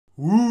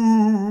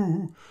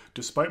Ooh!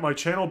 Despite my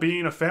channel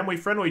being a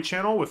family-friendly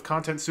channel with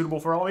content suitable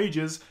for all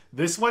ages,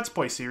 this Let's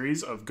Play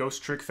series of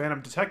Ghost Trick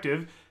Phantom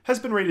Detective has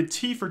been rated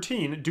T for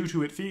teen due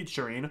to it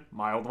featuring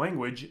mild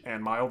language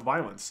and mild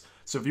violence.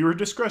 So viewer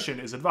discretion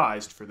is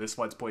advised for this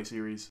Let's Play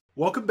series.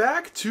 Welcome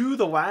back to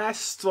the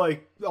last,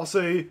 I'll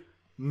say,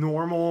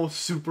 normal,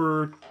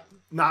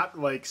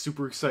 not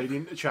super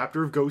exciting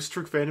chapter of Ghost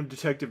Trick Phantom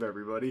Detective,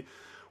 everybody.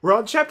 We're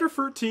on chapter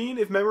 13.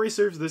 If memory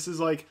serves, this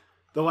is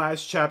the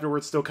last chapter where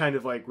it's still kind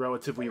of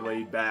relatively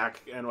laid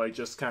back and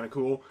just kind of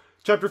cool.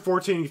 Chapter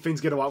 14,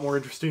 things get a lot more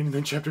interesting, and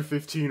then chapter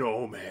 15,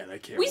 oh man, I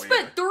can't wait. We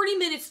spent 30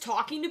 minutes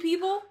talking to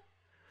people?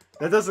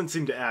 That doesn't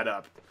seem to add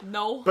up.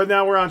 No. But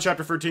now we're on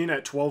chapter 13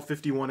 at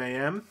 12:51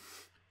 a.m.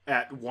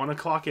 At 1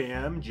 o'clock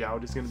a.m.,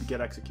 Jowd is going to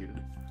get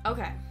executed.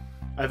 Okay.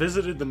 I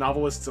visited the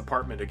novelist's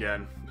apartment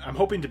again. I'm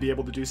hoping to be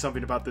able to do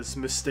something about this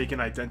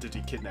mistaken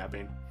identity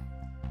kidnapping.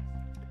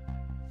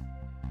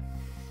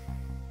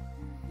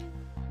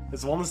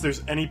 As long as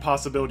there's any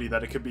possibility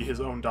that it could be his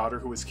own daughter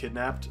who was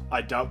kidnapped,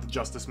 I doubt the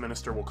Justice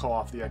Minister will call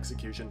off the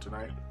execution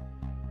tonight.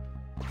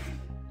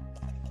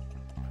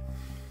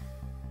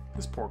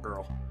 This poor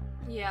girl.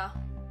 Yeah.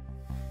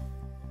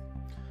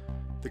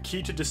 The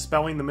key to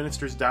dispelling the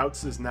Minister's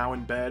doubts is now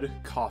in bed,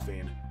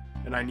 coughing.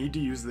 And I need to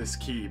use this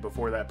key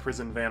before that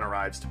prison van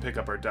arrives to pick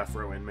up our death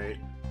row inmate.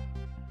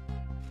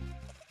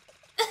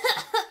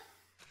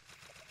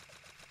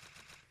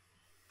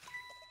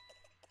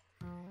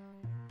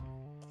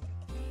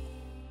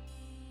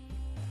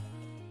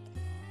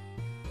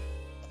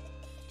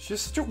 She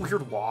has such a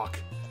weird walk.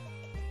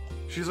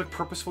 She's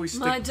purposefully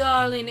My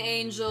darling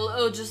angel,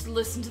 oh just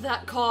listen to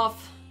that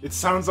cough. It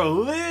sounds a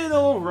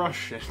little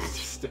Russian.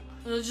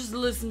 Just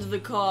listen to the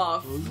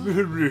cough.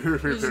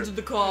 Listen to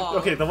the cough.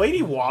 Okay, the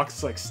lady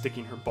walks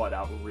sticking her butt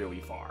out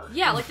really far.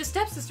 Yeah, like the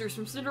stepsisters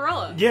from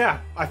Cinderella. Yeah,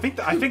 I think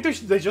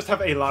they just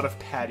have a lot of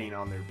padding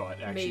on their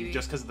butt, actually, Maybe.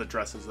 just because of the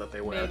dresses that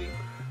they wear. Maybe.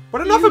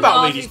 But enough You about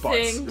naughty ladies'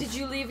 butts. thing, did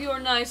you leave your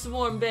nice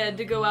warm bed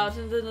to go out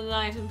into the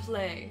night and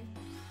play?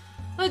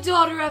 A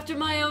daughter after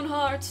my own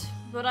heart,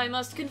 but I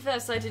must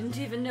confess I didn't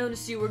even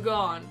notice you were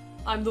gone.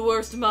 I'm the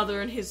worst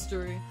mother in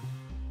history.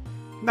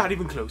 Not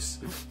even close.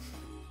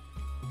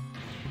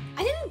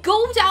 I didn't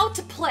go out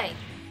to play.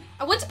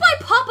 I went to buy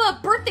Papa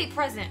a birthday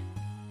present.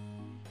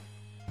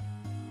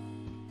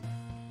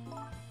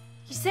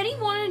 He said he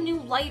wanted a new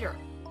lighter.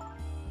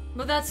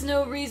 But that's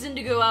no reason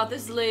to go out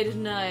this late at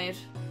night.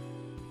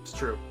 It's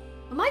true.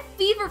 When my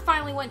fever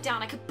finally went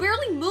down, I could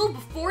barely move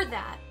before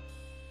that.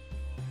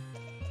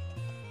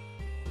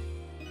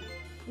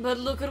 But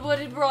look at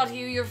what it brought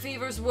you. Your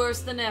fever's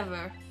worse than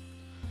ever.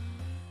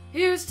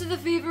 Here's to the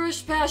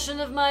feverish passion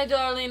of my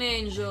darling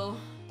angel.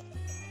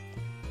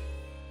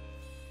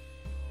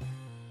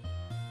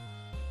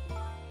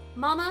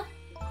 Mama?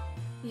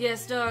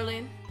 Yes,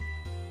 darling?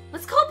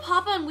 Let's call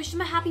Papa and wish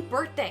him a happy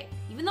birthday,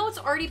 even though it's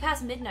already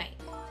past midnight.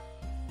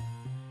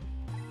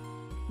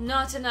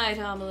 Not tonight,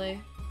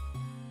 Amelie.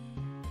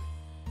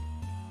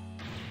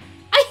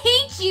 I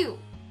hate you!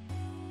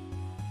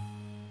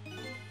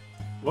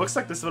 Looks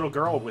like this little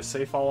girl was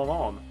safe all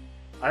along.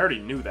 I already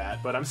knew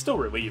that, but I'm still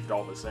relieved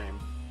all the same.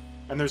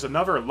 And there's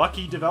another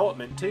lucky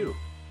development, too.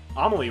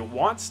 Amelie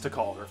wants to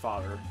call her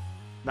father.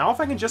 Now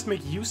if I can just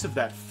make use of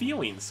that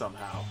feeling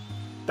somehow,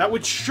 that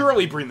would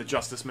surely bring the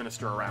Justice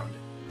Minister around.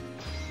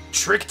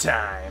 Trick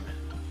time!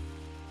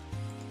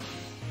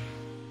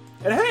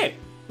 And hey!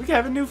 We can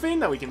have a new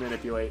fiend that we can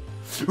manipulate.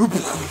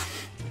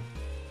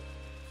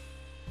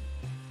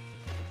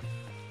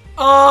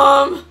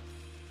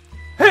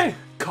 Hey!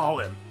 Call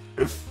him.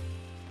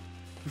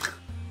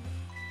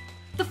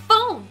 The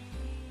phone!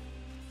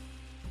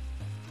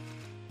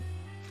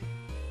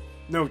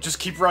 No, just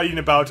keep writing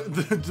about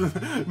the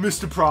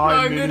Mr.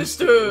 Prime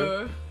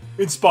Minister.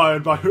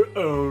 Inspired by her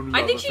own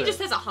love I think she affair. just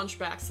has a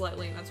hunchback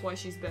slightly, and that's why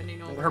she's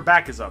bending over. Her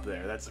back is up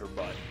there. That's her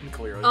butt,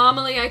 clearly.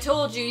 Amelie, I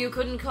told you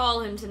couldn't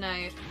call him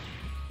tonight.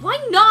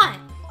 Why not?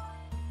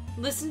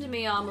 Listen to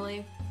me,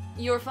 Amelie.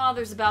 Your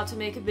father's about to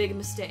make a big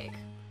mistake.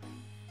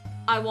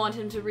 I want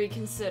him to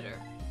reconsider.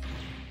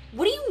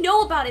 What do you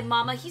know about him,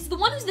 Mama? He's the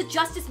one who's the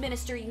Justice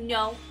Minister, you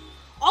know.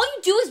 All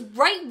you do is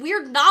write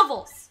weird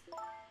novels.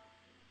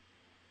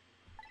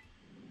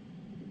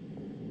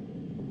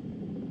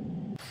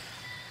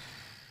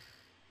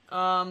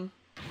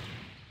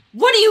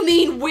 What do you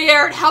mean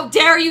weird? How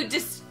dare you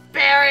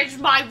disparage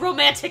my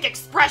romantic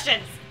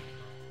expressions?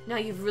 Now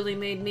you've really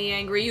made me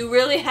angry. You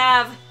really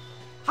have.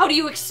 How do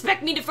you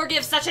expect me to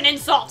forgive such an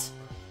insult?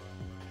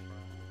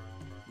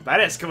 That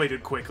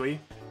escalated quickly.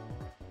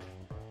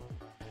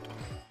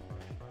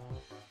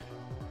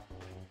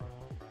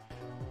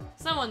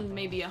 Someone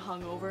may be a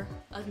hungover.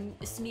 A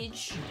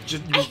smidge.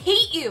 I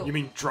hate you! You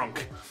mean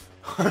drunk.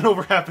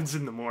 Hungover happens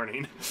in the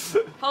morning.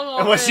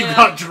 Hungover, Unless you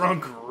got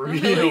drunk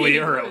really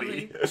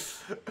early.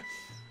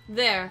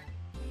 There.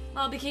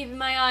 I'll be keeping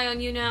my eye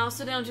on you now,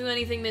 so don't do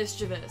anything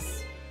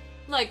mischievous.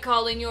 Like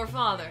calling your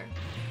father.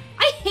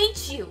 I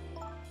hate you!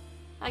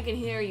 I can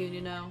hear you,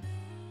 you know.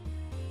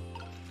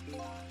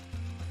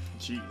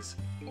 Jeez.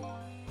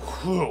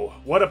 Whew,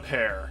 what a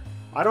pair.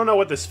 I don't know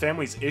what this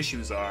family's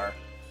issues are,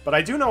 but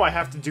I do know I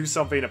have to do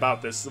something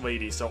about this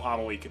lady so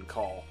Amelie can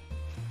call.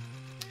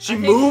 She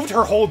moved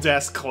her whole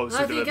desk closer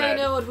to the bed. I think I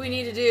know what we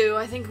need to do.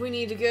 I think we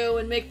need to go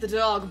and make the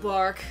dog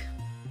bark.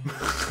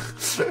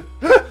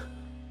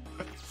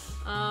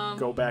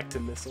 Go back to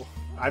Missile.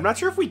 I'm not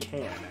sure if we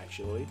can,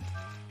 actually.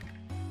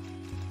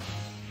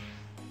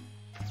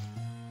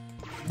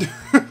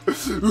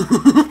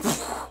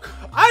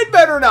 I'd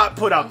better not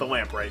put out the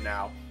lamp right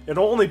now.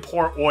 It'll only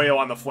pour oil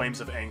on the flames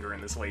of anger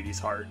in this lady's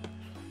heart.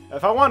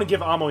 If I want to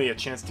give Amelie a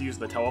chance to use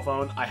the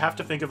telephone, I have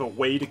to think of a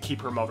way to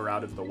keep her mother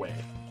out of the way.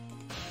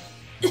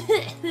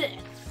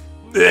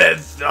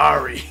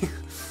 Sorry.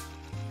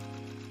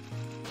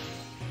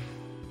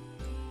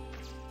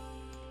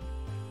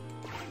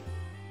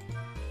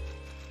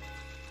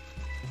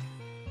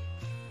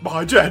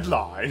 My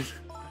deadline.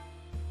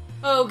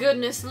 Oh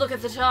goodness, look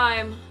at the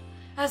time.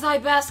 As I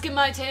bask in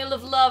my tale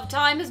of love,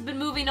 time has been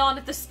moving on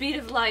at the speed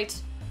of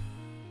light.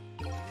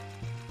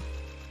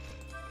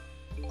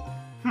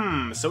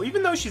 So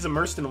even though she's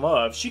immersed in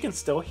love, she can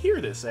still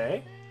hear this, eh?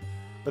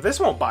 But this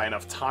won't buy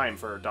enough time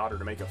for her daughter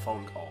to make a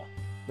phone call.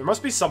 There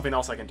must be something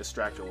else I can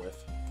distract her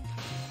with.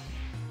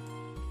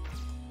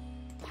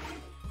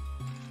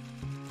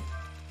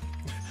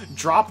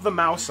 Drop the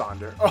mouse on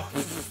her. Oh.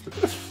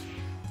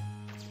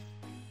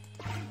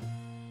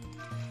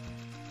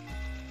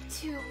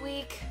 Too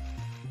weak.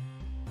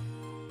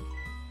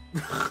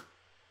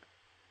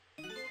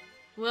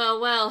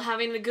 Well, well,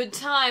 having a good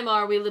time,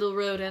 are we, little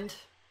rodent?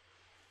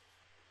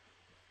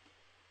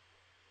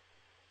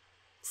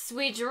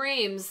 Sweet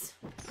dreams.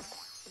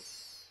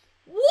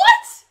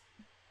 What?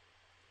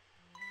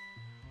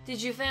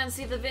 Did you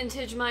fancy the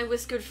vintage, my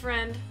whiskered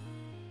friend?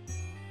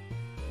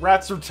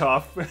 Rats are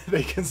tough.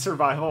 They can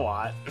survive a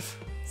lot.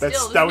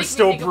 That was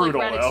still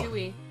brutal,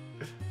 though.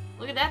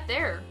 Look at that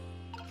there.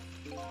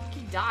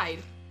 He died.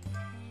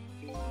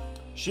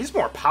 She's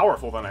more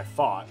powerful than I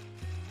thought.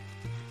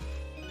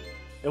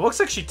 It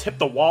looks like she tipped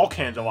the wall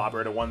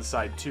candelabra to one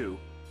side, too.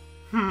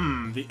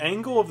 The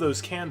angle of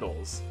those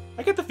candles.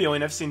 I get the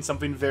feeling I've seen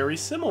something very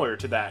similar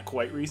to that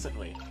quite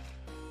recently.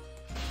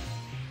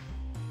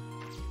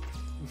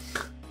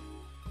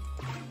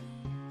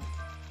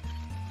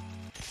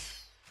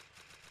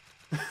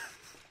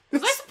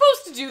 Was I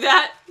supposed to do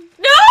that?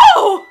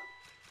 No!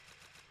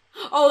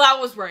 Oh, that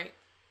was right.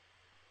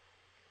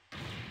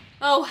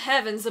 Oh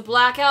heavens, a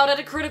blackout at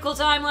a critical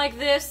time like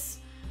this?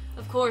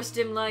 Of course,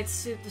 dim lights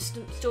suit the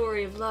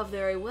story of love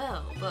very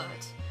well,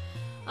 but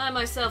I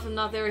myself am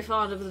not very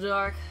fond of the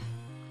dark.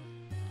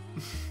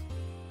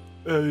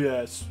 Oh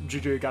yes,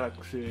 GG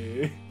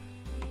Galaxy.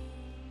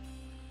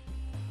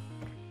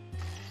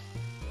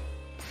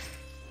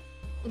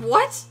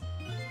 What?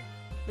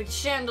 The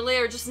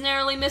chandelier just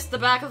narrowly missed the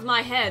back of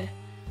my head.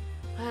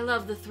 I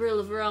love the thrill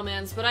of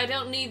romance, but I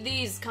don't need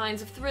these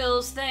kinds of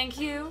thrills, thank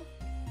you.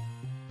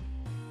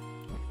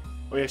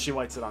 Oh yeah, she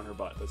lights it on her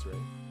butt, that's right.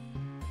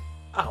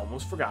 I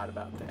almost forgot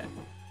about that.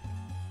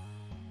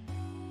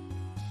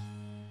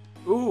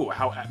 Ooh,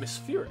 how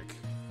atmospheric.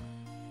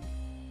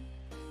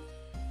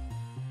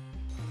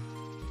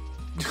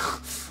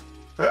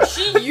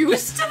 She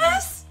used to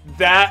this?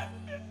 That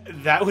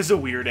was a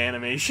weird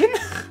animation.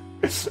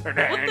 What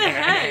the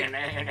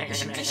heck?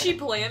 Did she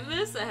plan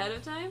this ahead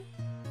of time?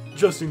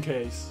 Just in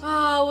case.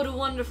 Ah, what a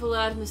wonderful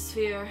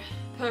atmosphere.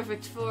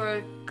 Perfect for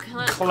a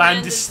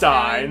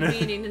clandestine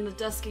meeting in the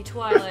dusky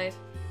twilight.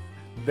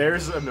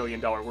 There's $1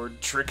 million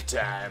word. Trick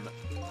time.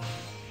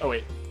 Oh,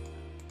 wait.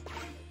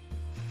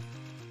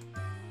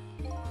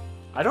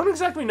 I don't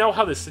exactly know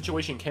how this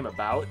situation came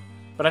about,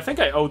 but I think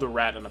I owe the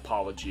rat an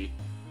apology.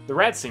 The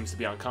rat seems to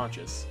be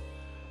unconscious.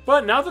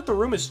 But now that the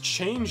room has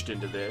changed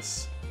into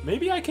this,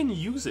 maybe I can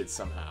use it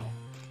somehow.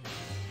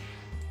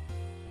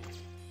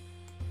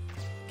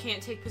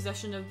 Can't take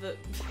possession of the...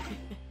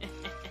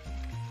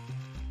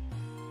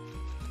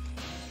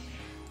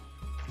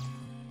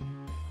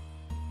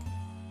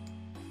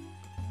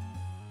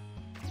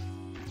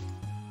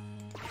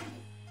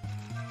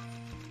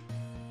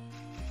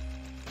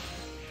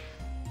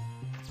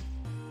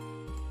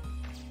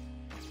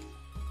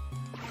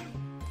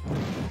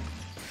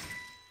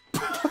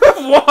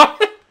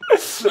 What?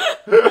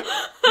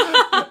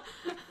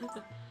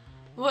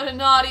 What a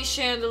naughty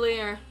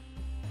chandelier.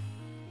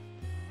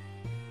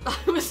 I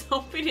was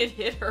hoping it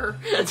hit her.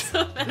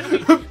 So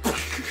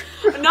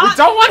We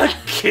don't want to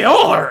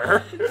kill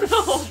her!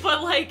 No,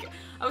 but like,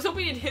 I was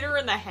hoping it hit her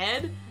in the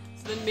head,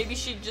 so then maybe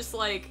she'd just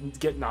like...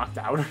 Get knocked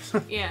out or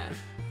something? Yeah.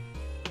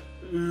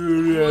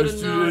 Yes,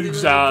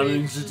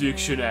 examine the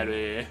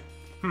dictionary.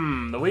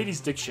 The lady's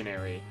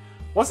dictionary.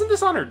 Wasn't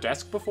this on her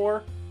desk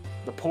before?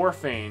 The poor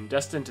Fane,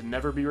 destined to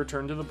never be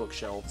returned to the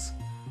bookshelves.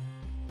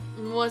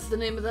 What's the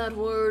name of that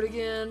word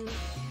again?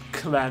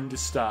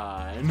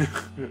 Clandestine.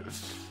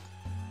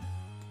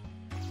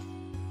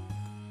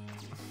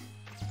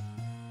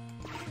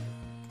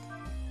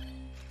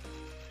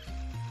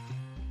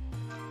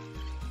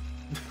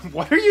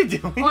 What are you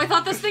doing? Oh, I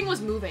thought this thing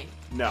was moving.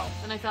 No.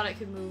 And I thought I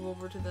could move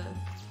over to the...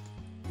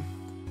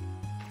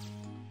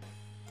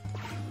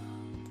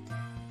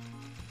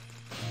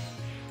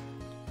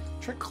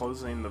 Try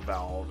closing the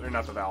valve, or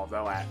not the valve,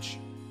 the latch.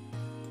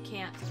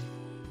 Can't.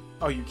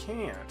 Oh, you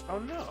can't. Oh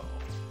no.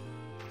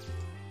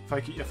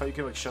 If I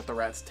could like shut the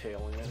rat's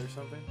tail in it or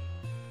something.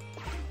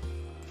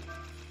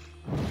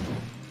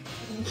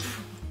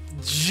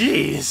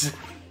 Jeez.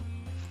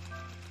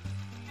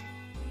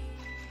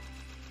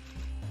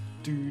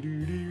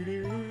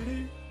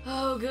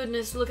 Oh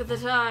goodness, look at the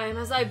time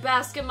as I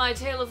bask in my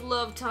tale of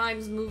love.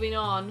 Time's moving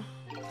on.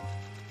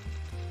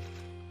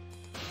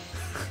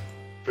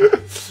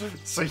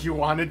 So you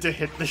wanted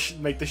to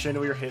make the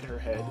chandelier hit her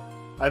head?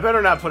 I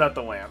better not put out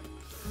the lamp.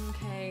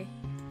 Okay.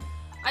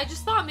 I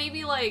just thought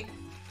maybe like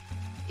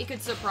it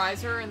could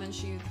surprise her and then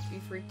she'd be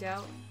freaked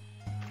out.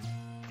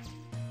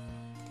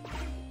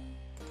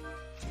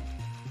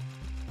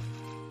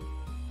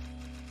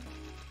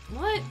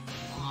 What?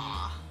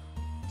 Aw.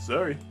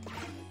 Sorry.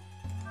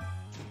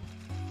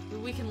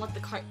 We can light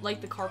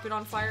the carpet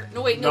on fire.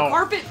 No, wait, no,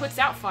 carpet puts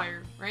out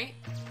fire, right?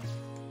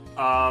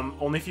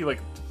 Only if you like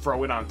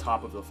throw it on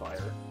top of the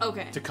fire.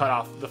 Okay. To cut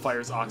off the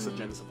fire's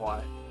oxygen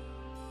supply.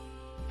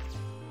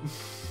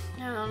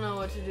 I don't know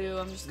what to do.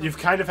 I'm just. You've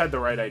kind of had the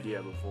right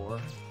idea before.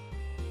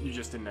 You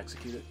just didn't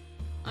execute it.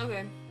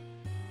 Okay.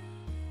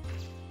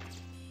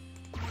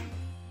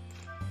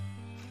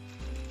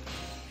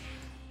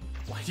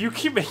 Why do you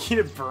keep making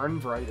it burn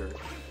brighter?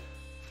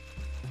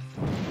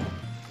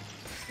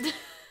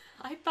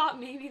 I thought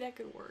maybe that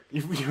could work.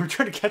 You were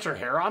trying to catch her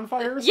hair on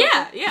fire or something?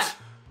 Yeah, yeah.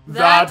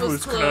 That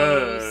was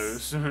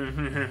close.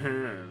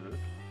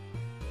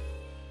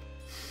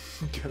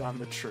 Get on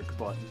the trick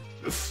button.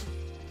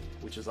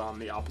 Which is on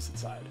the opposite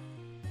side.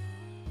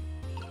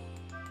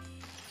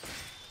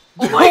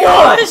 Oh my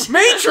gosh!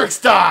 Matrix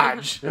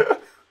dodge!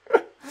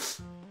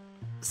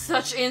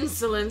 Such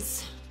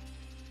insolence.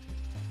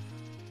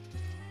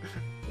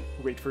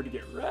 Wait for it to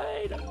get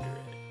right under it.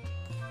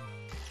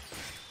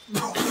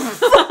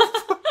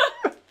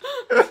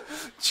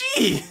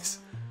 Jeez!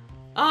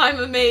 I'm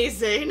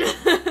amazing.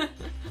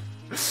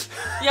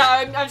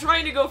 Yeah, I'm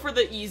trying to go for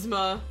the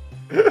Yzma.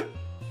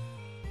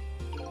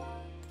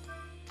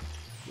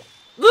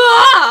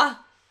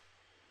 Ah!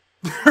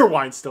 Her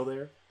wine's still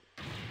there.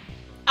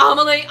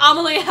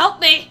 Amelie, help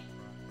me!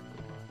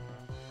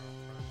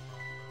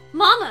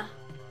 Mama!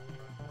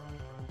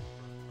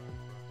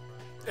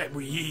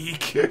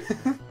 Weak.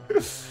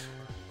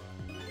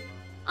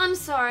 I'm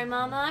sorry,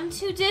 Mama. I'm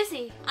too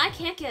dizzy. I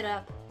can't get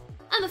up.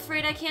 I'm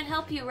afraid I can't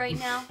help you right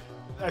now.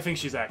 I think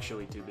she's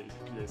actually too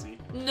busy.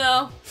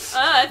 No.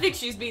 I think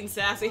she's being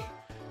sassy.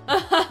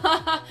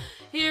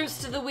 Here's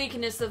to the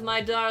weakness of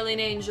my darling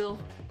angel.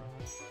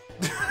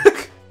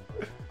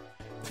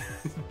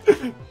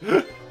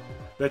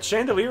 That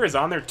chandelier is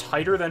on there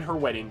tighter than her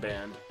wedding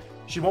band.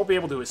 She won't be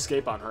able to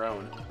escape on her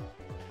own.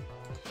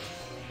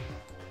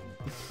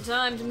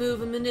 Time to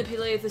move and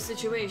manipulate the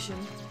situation.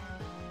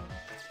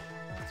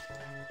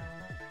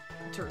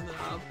 Turn the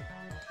knob.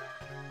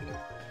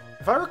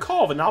 If I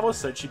recall, the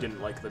novelist said she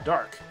didn't like the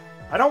dark.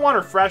 I don't want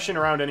her thrashing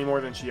around any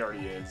more than she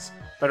already is.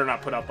 Better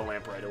not put out the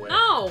lamp right away.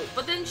 No,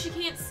 but then she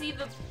can't see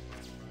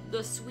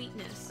the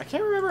sweetness. I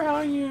can't remember how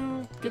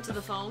you Get to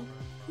the phone?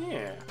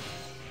 Yeah.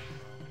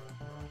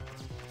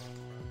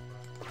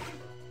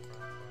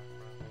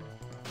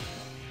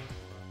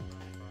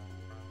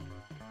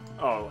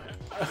 Oh.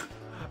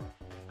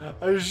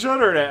 I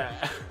shuddered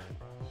at.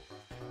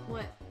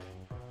 What?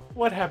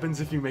 What happens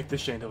if you make the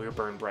chandelier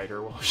burn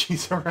brighter while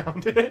she's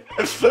around it?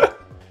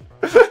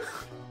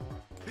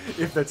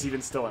 If that's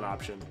even still an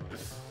option.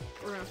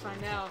 We're gonna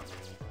find out.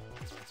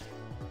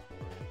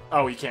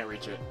 Oh, you can't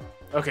reach it.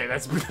 Okay,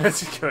 that's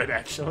good,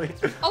 actually.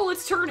 Oh,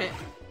 let's turn it.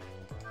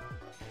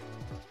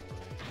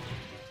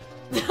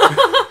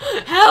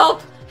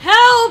 Help!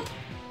 Help!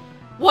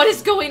 What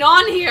is going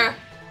on here?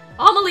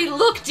 Amelie,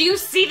 look! Do you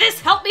see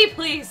this? Help me,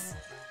 please!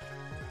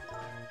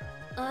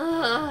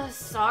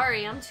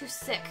 Sorry, I'm too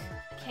sick.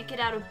 I can't get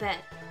out of bed.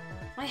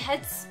 My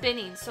head's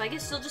spinning, so I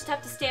guess you'll just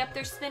have to stay up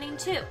there spinning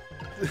too.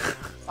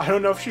 I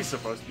don't know if she's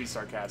supposed to be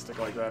sarcastic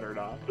like that or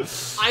not.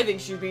 I think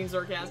she's being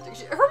sarcastic.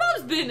 Her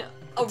mom's been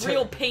a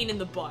real pain in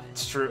the butt.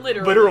 It's true.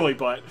 Literally.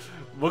 But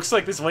looks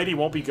like this lady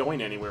won't be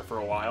going anywhere for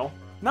a while.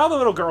 Now the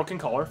little girl can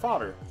call her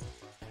father.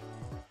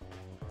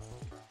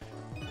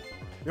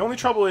 The only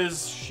trouble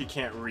is she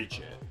can't reach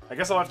it. I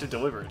guess I'll have to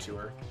deliver it to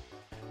her.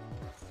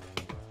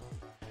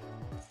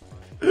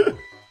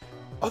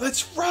 Oh,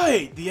 that's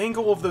right! The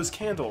angle of those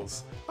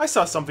candles. I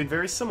saw something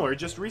very similar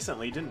just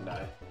recently, didn't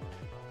I?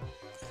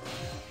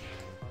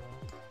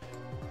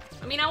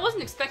 I mean, I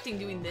wasn't expecting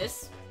doing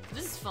this.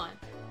 This is fun.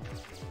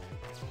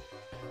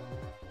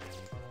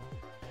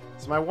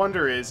 So my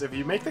wonder is, if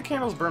you make the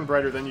candles burn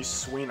brighter, then you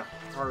swing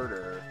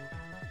harder.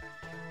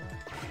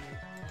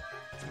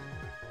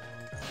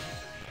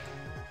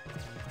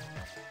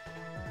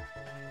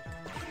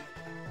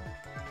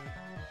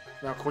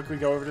 Now quickly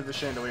go over to the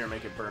chandelier and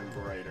make it burn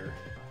brighter.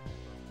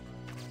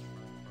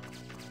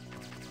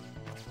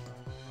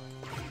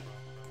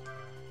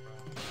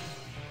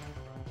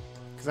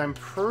 Because I'm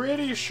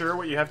pretty sure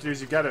what you have to do is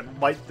you've got to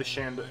light the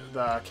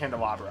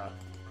candelabra.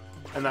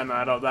 And then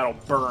that'll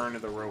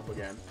burn the rope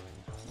again.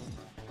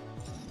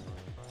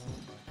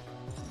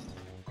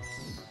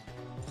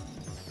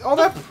 all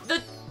that...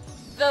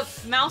 The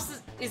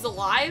mouse is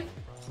alive?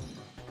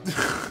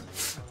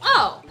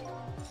 Oh.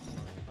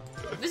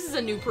 This is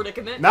a new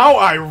predicament. Now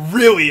I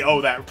really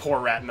owe that poor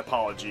rat an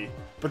apology.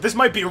 But this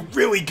might be a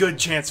really good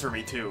chance for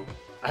me, too.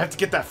 I have to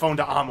get that phone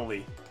to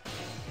Amelie.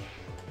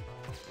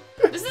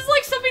 This is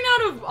like something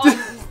out of,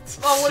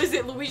 what is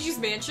it, Luigi's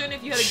Mansion,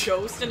 if you had a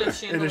ghost in a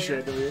chandelier. In a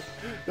chandelier.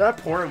 That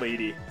poor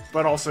lady.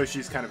 But also,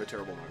 she's kind of a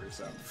terrible mother,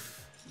 so...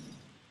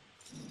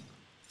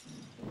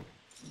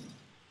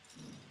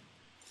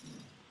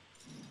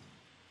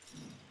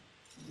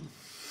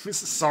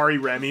 Sorry,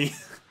 Remy.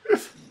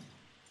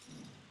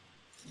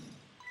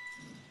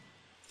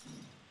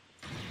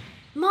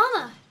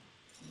 Mama!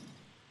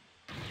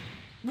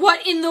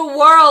 What in the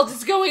world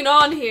is going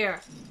on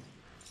here?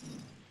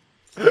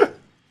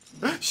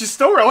 She's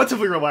still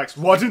relatively relaxed.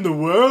 What in the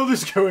world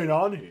is going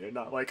on here?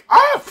 Not like,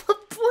 ah,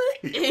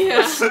 please!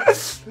 Yeah.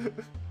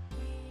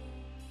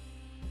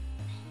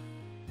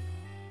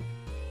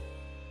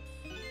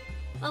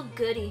 Oh,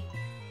 goody.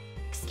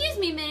 Excuse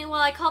me a minute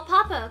while I call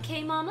Papa,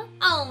 okay, Mama?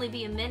 I'll only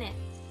be a minute.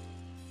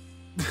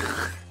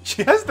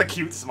 She has the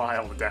cute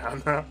smile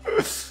down.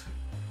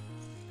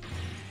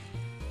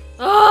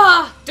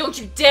 Ah! Don't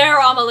you dare,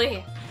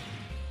 Amelie!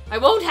 I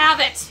won't have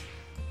it!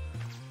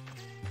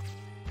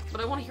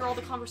 But I want to hear all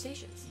the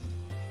conversations.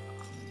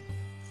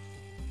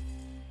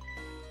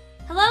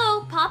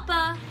 Hello,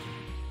 Papa.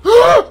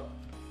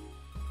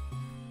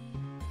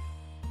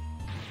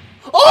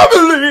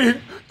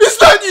 Amelie! Is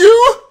that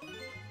you?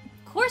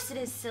 Of course it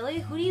is, silly.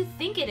 Who do you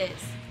think it is?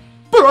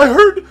 But I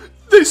heard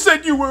they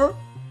said you were...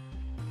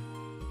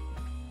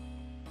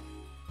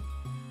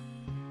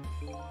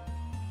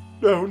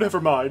 No,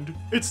 never mind.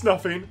 It's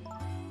nothing.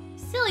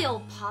 Silly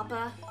old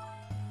Papa.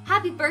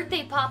 Happy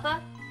birthday,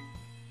 Papa.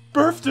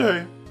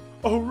 Birthday?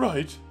 Oh,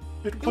 right.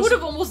 He would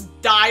have almost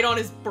died on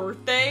his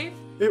birthday.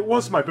 It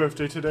was my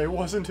birthday today,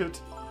 wasn't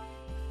it?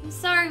 I'm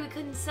sorry we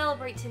couldn't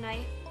celebrate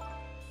tonight.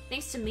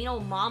 Thanks to mean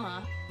old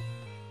Mama.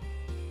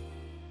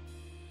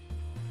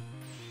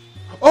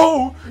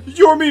 Oh,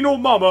 your mean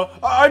old mama.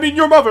 I mean,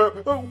 your mother.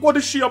 What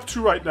is she up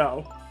to right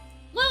now?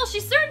 Well,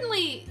 she's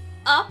certainly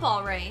up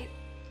all right.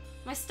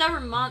 My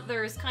stubborn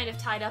mother is kind of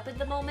tied up at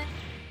the moment.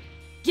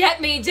 Get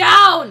me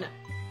down!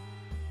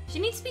 She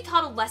needs to be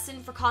taught a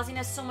lesson for causing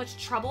us so much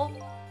trouble.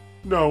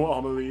 No,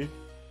 Amelie.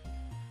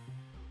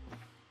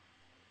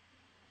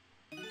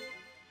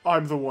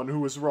 I'm the one who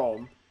was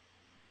wrong.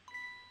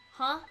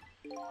 Huh?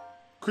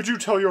 Could you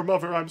tell your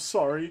mother I'm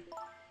sorry?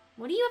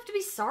 What do you have to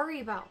be sorry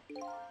about?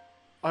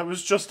 I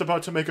was just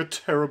about to make a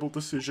terrible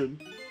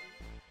decision.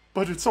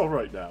 But it's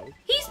alright now.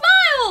 He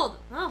smiled!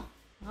 Oh,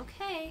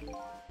 okay.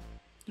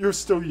 You're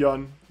still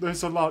young.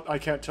 There's a lot I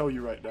can't tell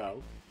you right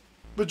now.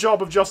 The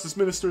job of Justice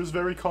Minister is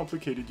very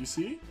complicated, you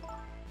see?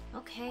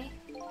 Okay.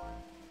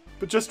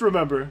 But just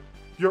remember,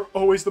 you're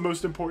always the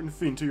most important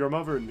thing to your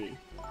mother and me.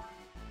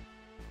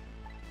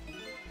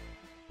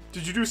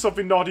 Did you do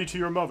something naughty to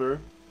your mother?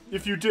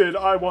 If you did,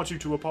 I want you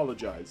to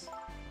apologize.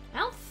 I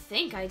don't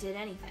think I did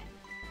anything.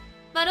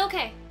 But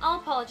okay, I'll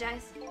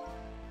apologize.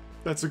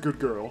 That's a good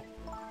girl.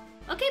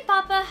 Okay,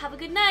 Papa, have a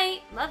good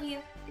night. Love you.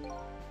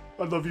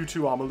 I love you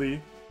too,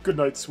 Amelie. Good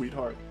night,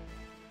 sweetheart.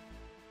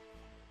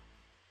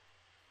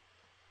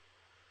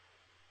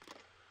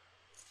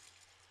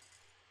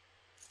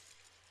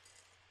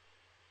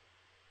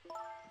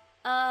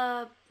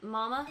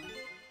 Mama?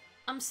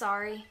 I'm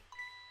sorry.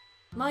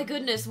 My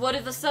goodness, why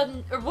the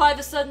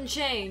sudden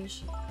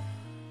change?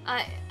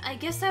 I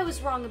guess I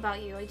was wrong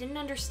about you. I didn't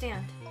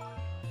understand.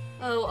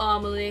 Oh,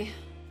 Amelie.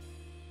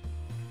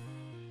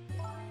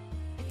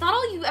 I thought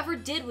all you ever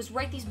did was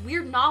write these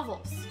weird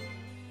novels.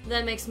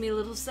 That makes me a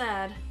little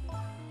sad.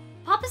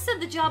 Papa said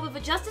the job of a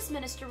justice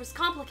minister was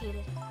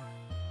complicated.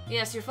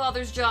 Yes, your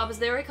father's job is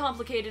very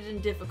complicated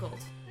and difficult.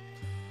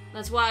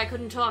 That's why I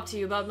couldn't talk to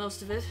you about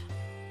most of it.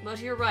 But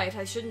you're right,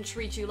 I shouldn't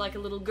treat you like a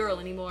little girl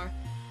anymore.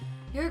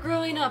 You're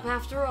growing up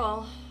after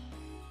all.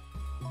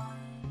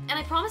 And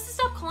I promise to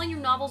stop calling your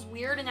novels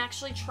weird and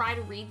actually try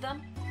to read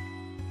them.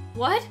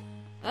 What?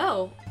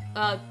 Oh,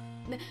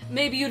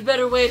 maybe you'd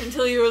better wait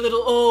until you're a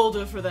little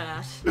older for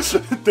that.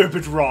 They're a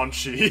bit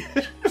raunchy.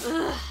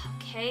 Ugh,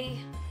 okay.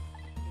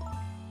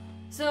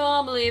 So,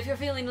 Amelie, if you're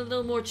feeling a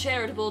little more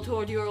charitable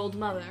toward your old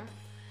mother,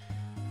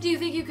 do you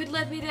think you could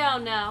let me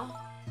down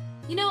now?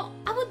 You know,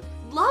 I would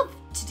love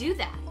to do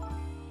that,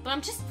 but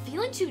I'm just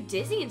feeling too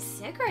dizzy and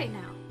sick right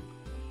now.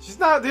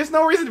 There's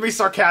no reason to be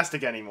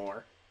sarcastic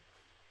anymore.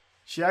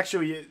 She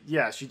actually,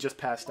 yeah, she just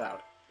passed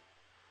out.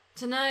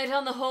 Tonight,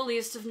 on the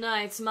holiest of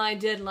nights, my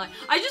deadline.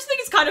 I just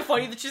think it's kind of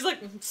funny that she's like,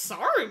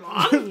 sorry,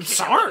 Mom.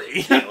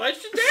 Sorry. Can't let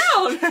you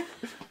down.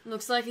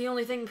 Looks like the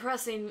only thing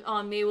pressing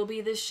on me will be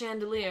this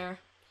chandelier.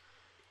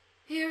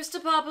 Here's to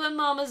Papa and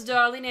Mama's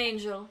darling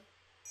angel.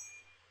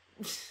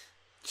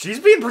 She's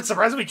being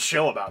surprisingly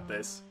chill about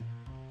this.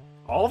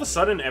 All of a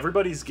sudden,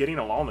 everybody's getting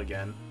along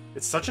again.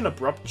 It's such an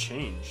abrupt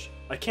change.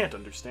 I can't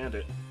understand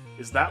it.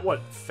 Is that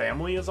what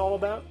family is all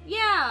about?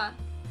 Yeah.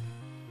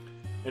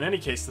 In any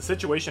case, the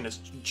situation has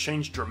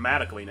changed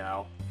dramatically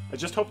now. I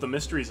just hope the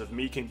mysteries of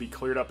me can be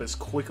cleared up as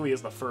quickly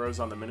as the furrows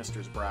on the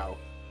minister's brow.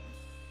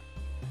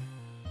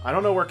 I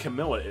don't know where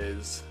Camilla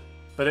is,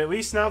 but at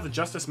least now the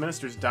Justice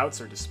Minister's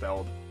doubts are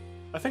dispelled.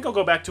 I think I'll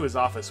go back to his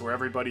office where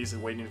everybody's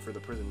waiting for the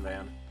prison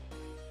van.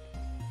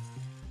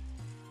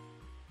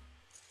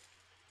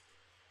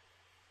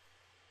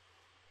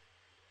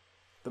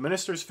 The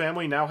minister's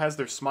family now has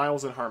their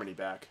smiles and harmony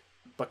back,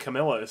 but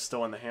Camilla is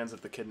still in the hands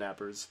of the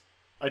kidnappers.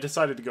 I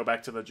decided to go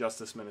back to the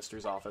Justice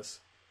Minister's office.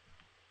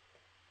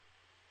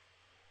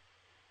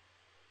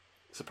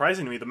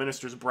 Surprisingly, the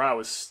minister's brow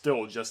is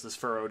still just as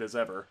furrowed as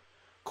ever.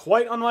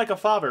 Quite unlike a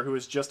father who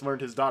has just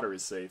learned his daughter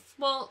is safe.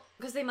 Well,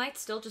 because they might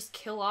still just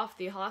kill off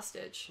the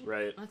hostage.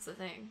 Right. That's the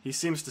thing. He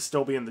seems to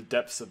still be in the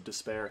depths of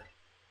despair.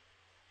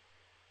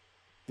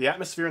 The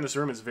atmosphere in this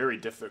room is very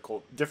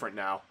different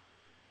now.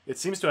 It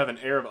seems to have an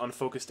air of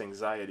unfocused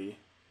anxiety.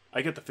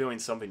 I get the feeling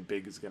something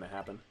big is going to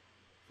happen.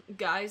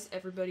 Guys,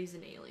 everybody's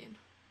an alien.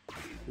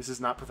 This is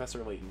not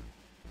Professor Layton.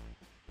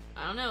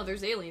 I don't know,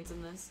 there's aliens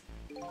in this.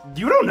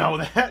 You don't know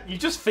that! You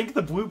just think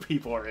the blue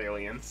people are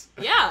aliens.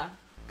 Yeah.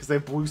 Because they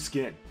have blue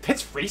skin.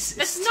 That's racist.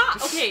 That's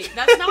not, okay,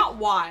 that's not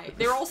why.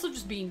 They're also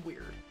just being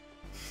weird.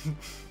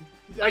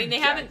 I mean, they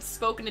haven't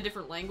spoken a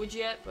different language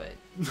yet, but...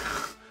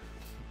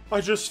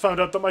 I just found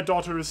out that my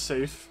daughter is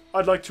safe.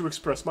 I'd like to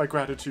express my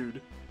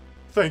gratitude.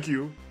 Thank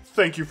you.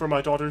 Thank you for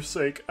my daughter's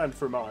sake and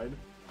for mine.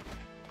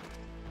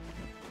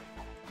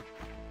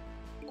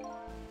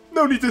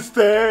 No need to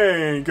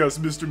thank us,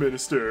 Mr.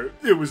 Minister.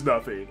 It was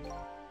nothing.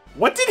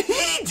 What did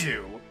he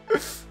do?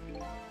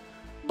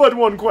 But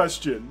one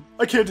question.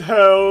 I can't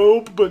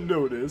help but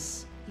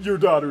notice. Your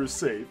daughter is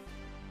safe.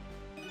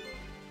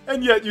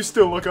 And yet you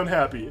still look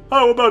unhappy.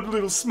 How about a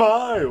little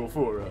smile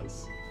for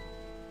us?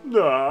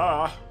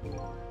 Ah.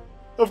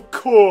 Of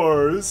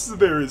course,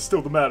 there is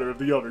still the matter of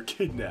the other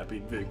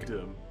kidnapping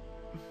victim.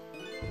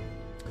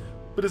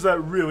 But is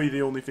that really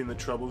the only thing that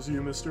troubles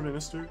you, Mr.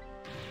 Minister?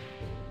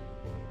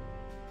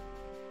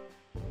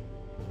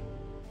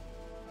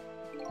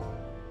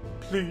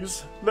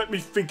 Please, let me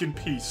think in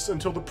peace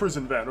until the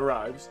prison van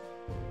arrives.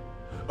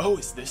 Oh,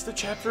 is this the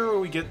chapter where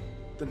we get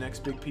the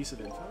next big piece of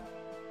info?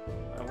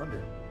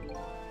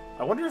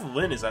 I wonder if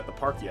Lynn is at the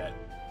park yet.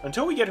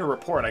 Until we get her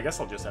report, I guess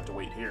I'll just have to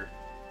wait here.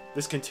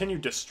 This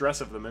continued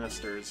distress of the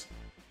ministers.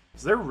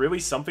 Is there really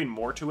something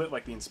more to it,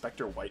 like the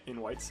Inspector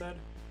White said?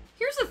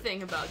 Here's the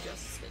thing about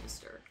Justice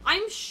Minister.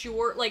 I'm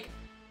sure, like,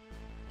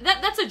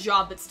 that's a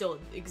job that still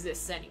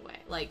exists anyway.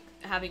 Like,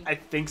 having... I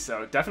think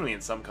so. Definitely in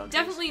some countries.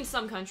 Definitely in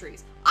some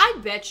countries. I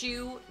bet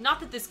you,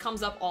 not that this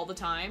comes up all the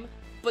time,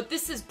 but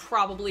this has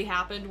probably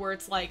happened where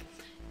it's like,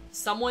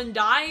 someone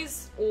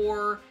dies,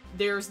 or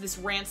there's this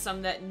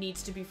ransom that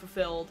needs to be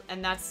fulfilled,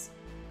 and that's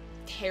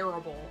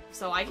terrible.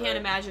 So I can't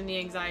imagine the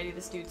anxiety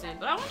this dude's in,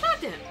 but I want to talk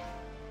to him.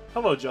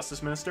 Hello,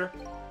 Justice Minister.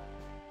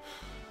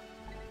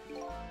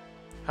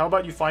 How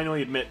about you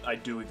finally admit I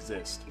do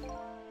exist?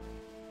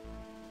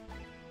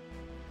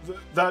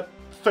 That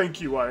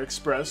thank you I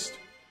expressed,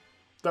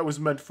 that was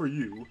meant for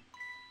you.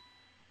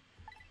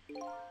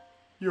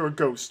 You're a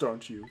ghost,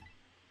 aren't you?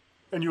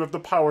 And you have the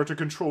power to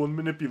control and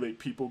manipulate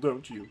people,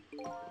 don't you?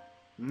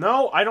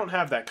 No, I don't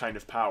have that kind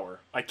of power.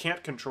 I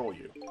can't control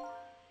you.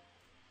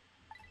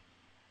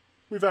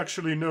 We've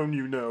actually known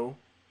you,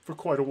 for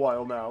quite a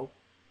while now.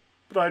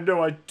 But I had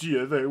no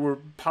idea they were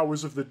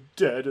powers of the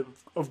dead,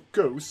 of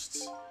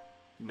ghosts.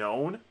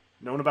 Known?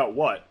 Known about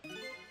what?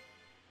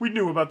 We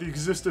knew about the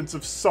existence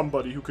of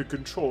somebody who could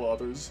control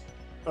others.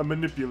 A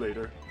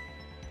manipulator.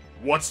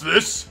 What's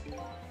this?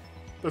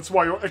 That's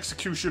why your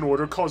execution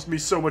order caused me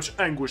so much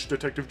anguish,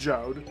 Detective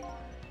Jowd.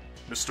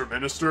 Mr.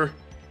 Minister,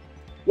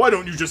 why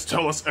don't you just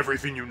tell us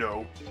everything you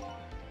know?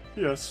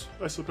 Yes,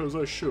 I suppose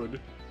I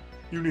should.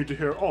 You need to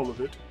hear all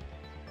of it.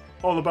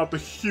 All about the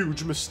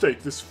huge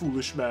mistake this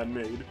foolish man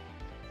made.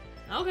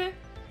 Okay.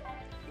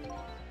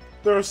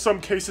 There are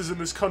some cases in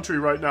this country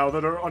right now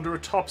that are under a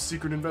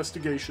top-secret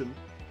investigation.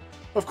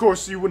 Of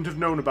course, you wouldn't have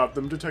known about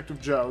them,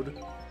 Detective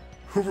Jowd.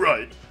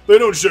 Right. They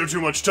don't share too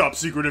much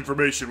top-secret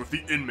information with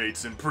the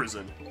inmates in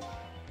prison.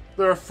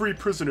 There are 3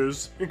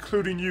 prisoners,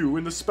 including you,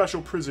 in the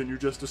special prison you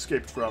just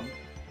escaped from.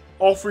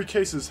 All 3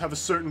 cases have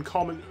certain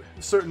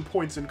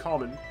points in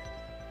common.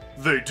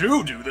 They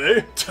do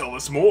they? Tell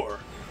us more.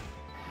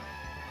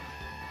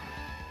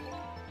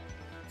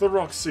 The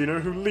rock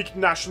singer who leaked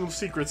national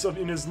secrets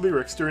in his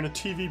lyrics during a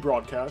TV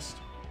broadcast.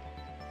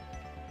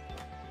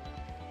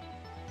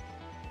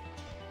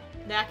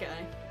 That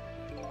guy.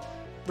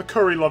 The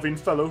curry-loving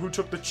fellow who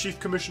took the chief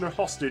commissioner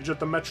hostage at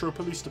the Metro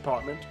Police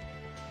Department.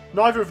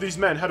 Neither of these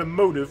men had a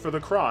motive for the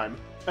crime,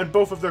 and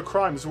both of their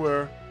crimes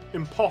were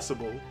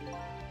impossible.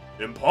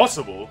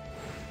 Impossible?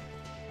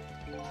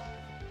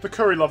 The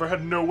curry lover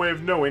had no way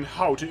of knowing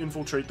how to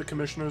infiltrate the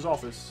commissioner's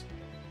office.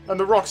 And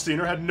the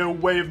Rocksteiner had no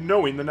way of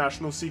knowing the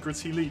national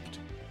secrets he leaked.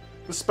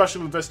 The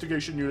Special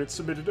Investigation Unit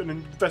submitted an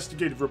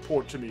investigative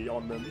report to me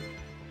on them.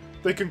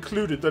 They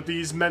concluded that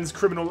these men's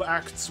criminal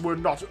acts were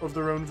not of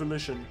their own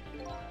volition.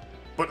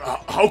 But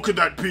how could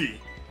that be?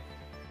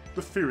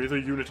 The theory the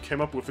unit came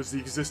up with is the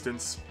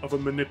existence of a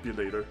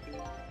manipulator.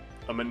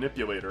 A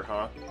manipulator,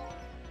 huh?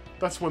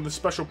 That's when the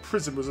special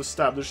prison was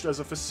established as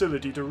a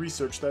facility to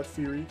research that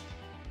theory.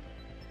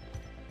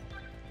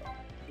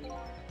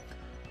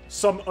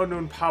 Some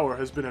unknown power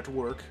has been at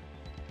work.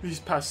 These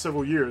past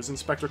several years,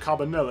 Inspector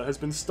Cabanela has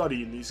been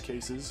studying these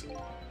cases.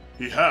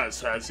 He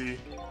has he?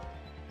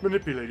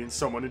 Manipulating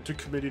someone into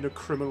committing a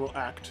criminal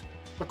act.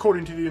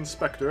 According to the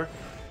Inspector,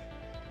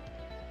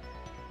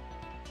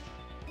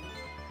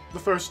 the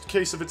first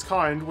case of its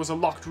kind was a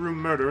locked room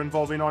murder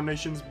involving our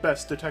nation's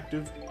best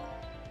detective.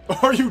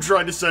 Are you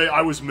trying to say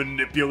I was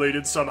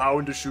manipulated somehow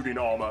into shooting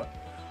Alma?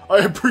 I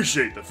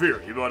appreciate the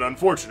theory, but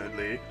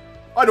unfortunately,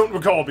 I don't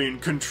recall being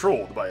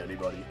controlled by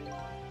anybody.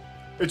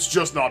 It's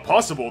just not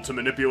possible to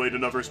manipulate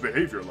another's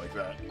behavior like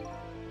that.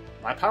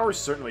 My powers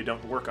certainly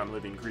don't work on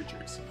living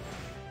creatures.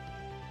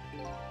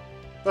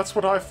 That's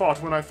what I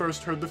thought when I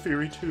first heard the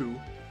theory, too.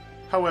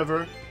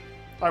 However,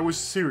 I was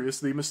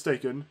seriously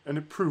mistaken, and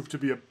it proved to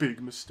be a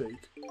big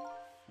mistake.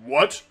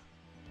 What?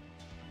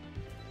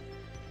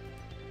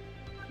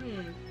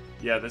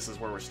 Yeah, this is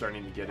where we're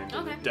starting to get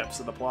into the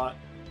depths of the plot.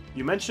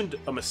 You mentioned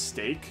a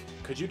mistake.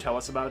 Could you tell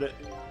us about it?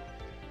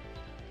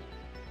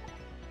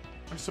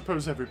 I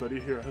suppose everybody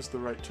here has the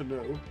right to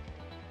know.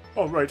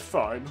 Alright,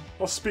 fine.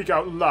 I'll speak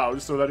out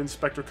loud so that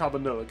Inspector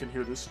Cabanela can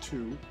hear this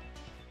too.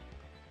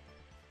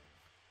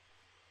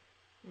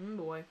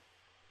 Boy.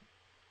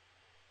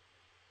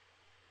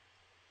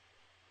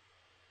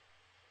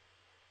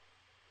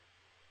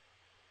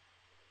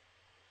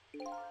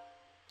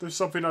 There's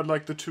something I'd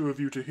like the two of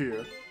you to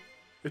hear.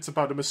 It's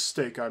about a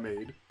mistake I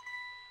made.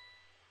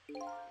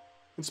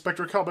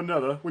 Inspector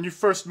Cabanela, when you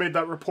first made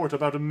that report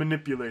about a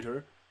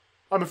manipulator,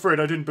 I'm afraid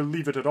I didn't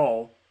believe it at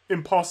all.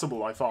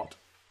 Impossible, I thought.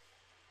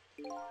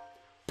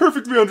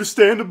 Perfectly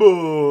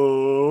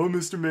understandable,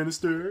 Mr.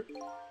 Minister.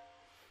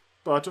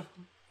 But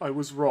I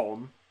was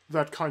wrong.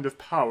 That kind of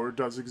power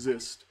does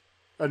exist.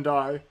 And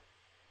I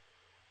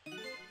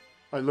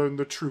learned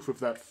the truth of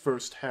that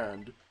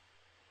firsthand.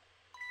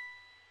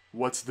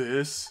 What's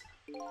this?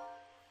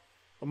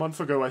 A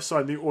month ago I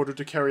signed the order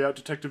to carry out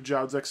Detective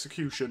Jowd's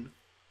execution.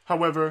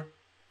 However,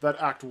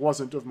 that act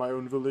wasn't of my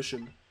own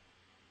volition.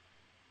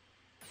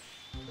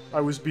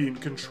 I was being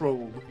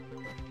controlled.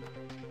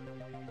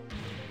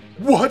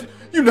 What?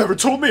 You never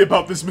told me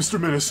about this, Mr.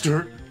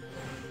 Minister!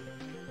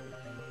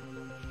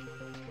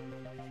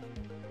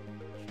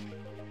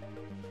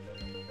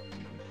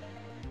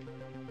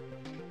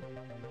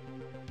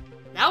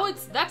 Now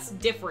that's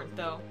different,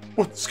 though.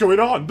 What's going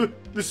on?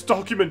 This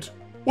document...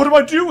 What am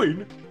I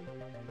doing?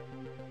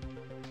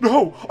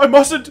 No! I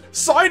mustn't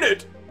sign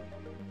it!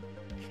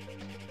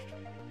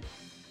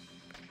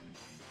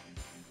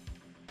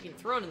 You can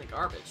throw it in the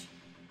garbage.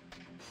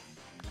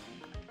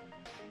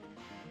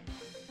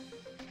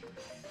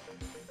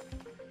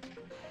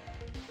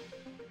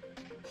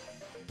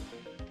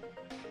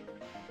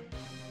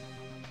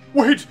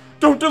 Wait!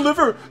 Don't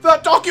deliver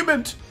that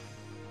document!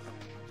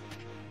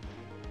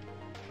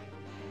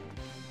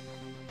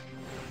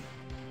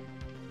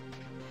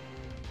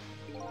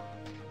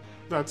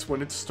 That's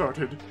when it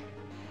started.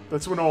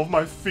 That's when all of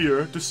my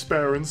fear,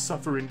 despair, and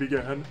suffering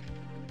began.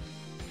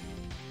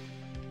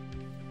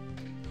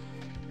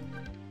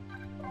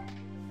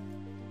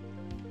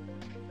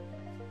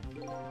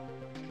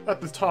 At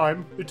the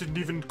time, it didn't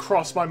even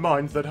cross my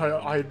mind that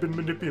I had been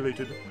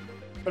manipulated,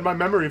 and my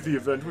memory of the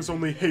event was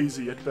only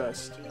hazy at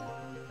best.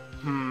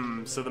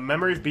 So the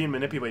memory of being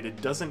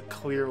manipulated doesn't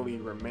clearly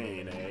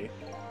remain, eh?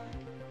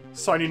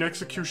 Signing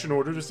execution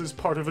orders is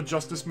part of a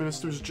justice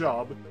minister's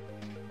job.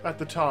 At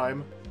the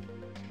time,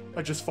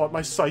 I just thought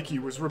my psyche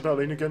was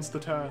rebelling against the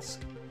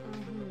task.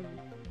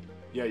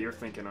 Yeah, you're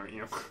thinking, aren't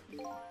you?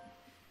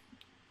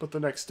 But the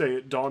next day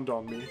it dawned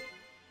on me.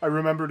 I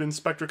remembered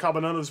Inspector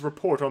Cabanela's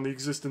report on the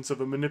existence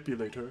of a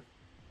manipulator.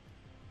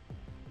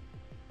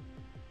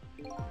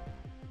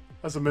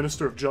 As a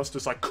Minister of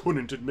Justice, I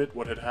couldn't admit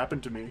what had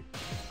happened to me.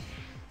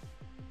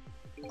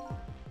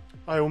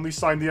 I only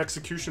signed the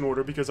execution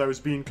order because I was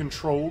being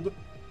controlled.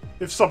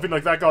 If something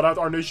like that got out,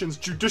 our nation's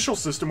judicial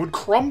system would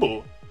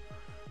crumble.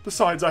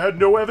 Besides, I had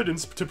no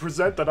evidence to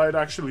present that I had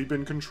actually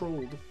been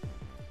controlled.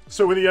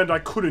 So in the end, I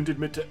couldn't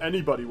admit to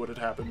anybody what had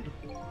happened.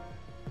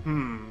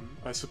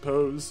 I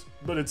suppose.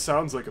 But it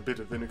sounds like a bit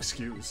of an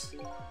excuse.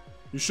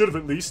 You should have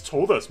at least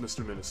told us,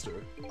 Mr.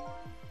 Minister.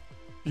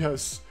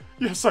 Yes,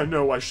 I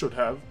know I should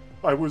have.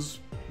 I was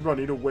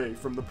running away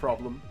from the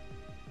problem.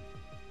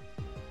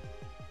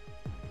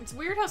 It's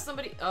weird how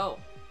somebody... Oh.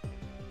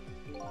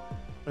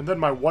 And then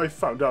my wife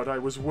found out I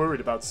was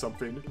worried about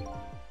something.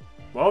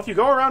 Well, if you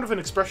go around with an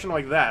expression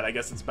like that, I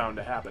guess it's bound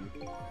to happen.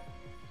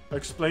 I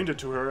explained it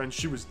to her, and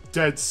she was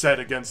dead set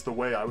against the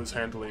way I was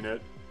handling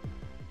it.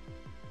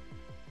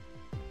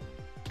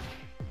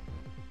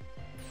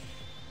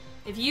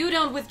 If you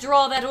don't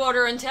withdraw that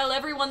order and tell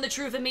everyone the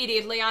truth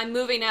immediately, I'm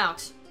moving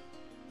out.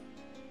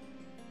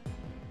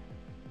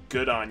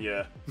 Good on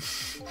ya.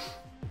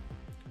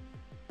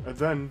 And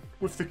then,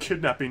 with the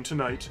kidnapping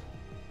tonight,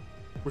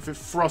 with it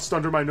thrust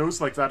under my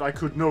nose like that, I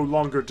could no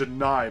longer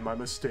deny my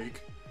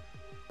mistake.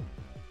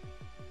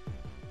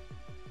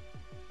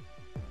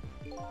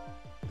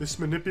 This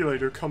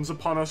manipulator comes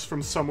upon us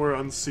from somewhere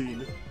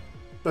unseen.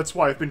 That's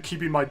why I've been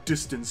keeping my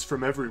distance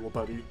from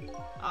everybody.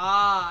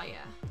 Ah, yeah.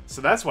 So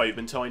that's why you've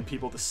been telling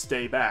people to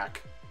stay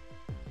back.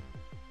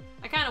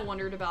 I kind of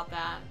wondered about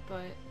that,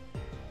 but...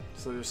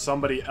 So there's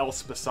somebody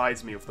else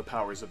besides me with the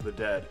powers of the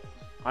dead.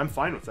 I'm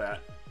fine with that.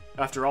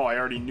 After all, I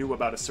already knew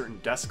about a certain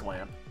desk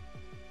lamp.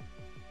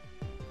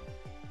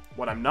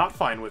 What I'm not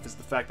fine with is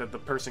the fact that the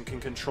person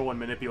can control and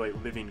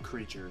manipulate living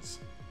creatures.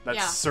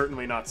 That's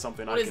certainly not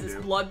something I can do. What is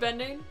this,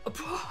 bloodbending?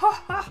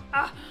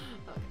 Okay.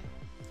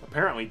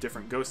 Apparently,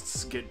 different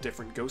ghosts get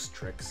different ghost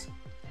tricks.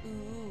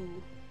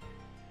 Ooh.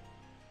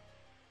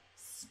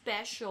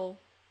 Special.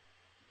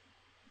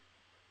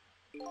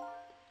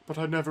 But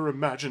I never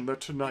imagined that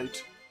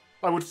tonight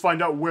I would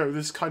find out where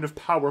this kind of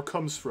power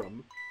comes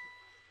from.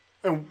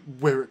 And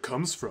where it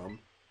comes from.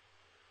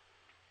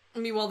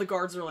 Meanwhile, the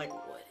guards are like,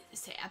 what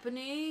is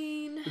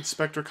happening?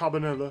 Inspector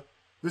Cabanela,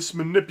 this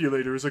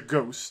manipulator is a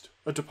ghost,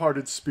 a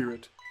departed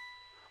spirit.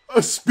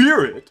 A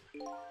spirit?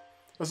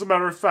 As a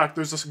matter of fact,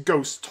 there's this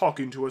ghost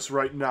talking to us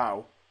right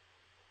now.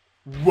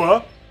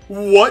 What?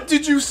 What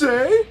did you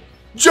say?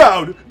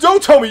 Jowd,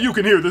 don't tell me you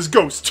can hear this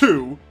ghost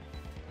too!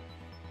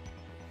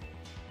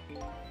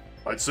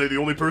 I'd say the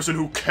only person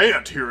who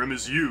can't hear him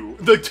is you.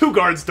 The two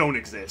guards don't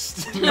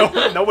exist.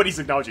 Nobody's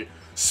acknowledging.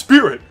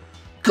 Spirit?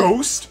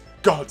 Ghost?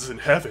 Gods in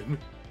heaven.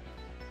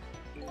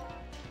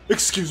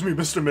 Excuse me,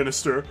 Mr.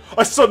 Minister.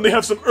 I suddenly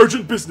have some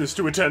urgent business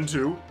to attend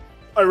to.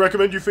 I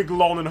recommend you think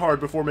long and hard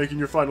before making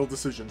your final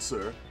decision,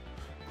 sir.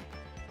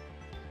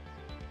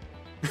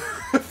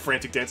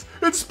 Frantic dance.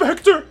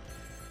 Inspector!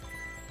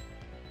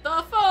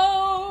 The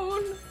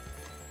phone!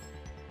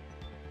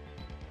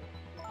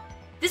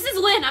 This is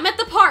Lynn. I'm at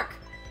the park.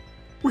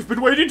 We've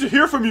been waiting to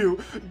hear from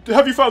you.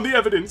 Have you found the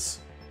evidence?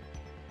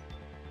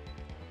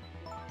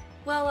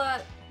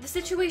 Well, the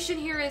situation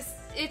here is,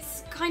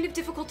 it's kind of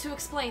difficult to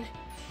explain.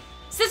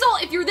 Sizzle,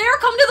 if you're there,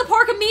 come to the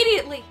park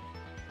immediately!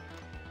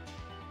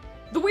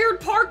 The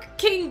weird park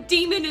king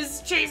demon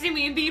is chasing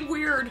me and being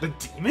weird. The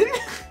demon?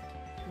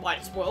 Might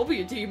as well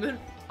be a demon.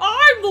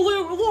 I'm the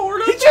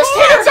Lord of He just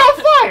hands out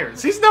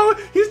flyers! He's no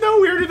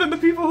weirder than the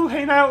people who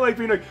hang out like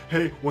being like,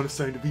 hey, want to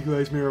sign to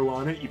legalize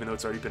marijuana? Even though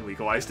it's already been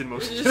legalized in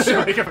most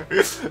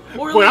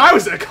When I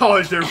was at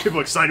college, there were people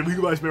like, sign to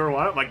legalize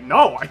marijuana. I'm like,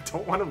 no, I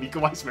don't want to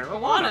legalize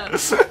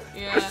marijuana.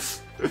 Yeah.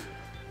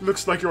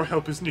 Looks like your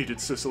help is needed,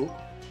 Sissel.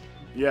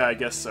 Yeah, I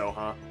guess so,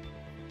 huh?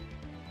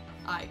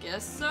 I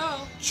guess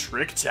so.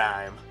 Trick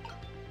time.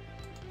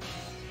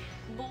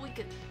 But we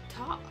could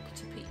talk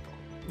to people.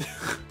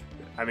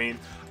 I mean,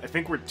 I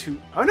think we're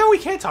too... Oh no, we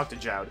can't talk to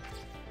Jowd.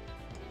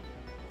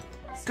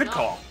 Good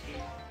call.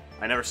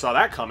 I never saw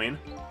that coming.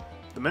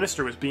 The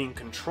minister was being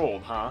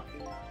controlled, huh?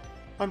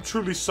 I'm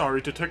truly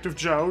sorry, Detective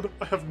Jowd.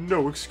 I have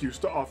no excuse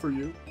to offer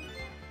you.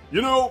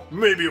 You know,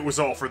 maybe it was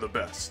all for the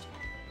best.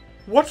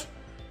 What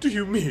do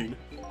you mean?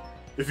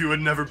 If you had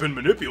never been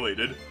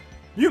manipulated,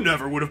 you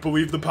never would have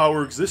believed the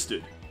power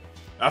existed.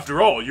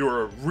 After all,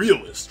 you're a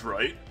realist,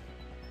 right?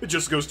 It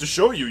just goes to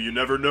show you, you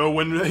never know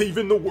when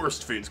even the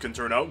worst fiends can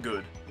turn out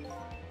good.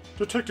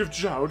 Detective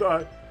Jowd,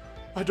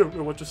 I don't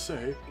know what to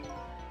say.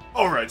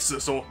 Alright,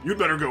 Sissel, you'd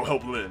better go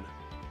help Lynn.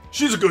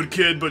 She's a good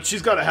kid, but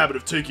she's got a habit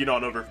of taking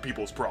on other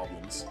people's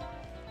problems.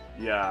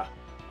 Yeah,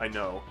 I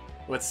know.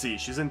 Let's see,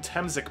 she's in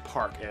Temsic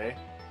Park, eh?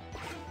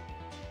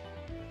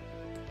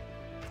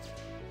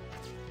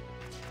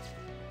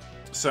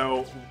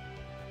 So,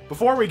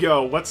 before we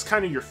go, what's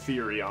kind of your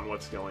theory on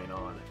what's going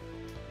on?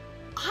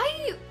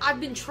 I've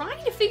been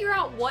trying to figure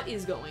out what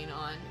is going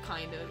on,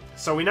 kind of.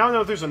 So we now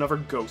know there's another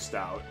ghost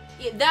out.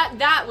 Yeah,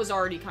 that was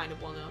already kind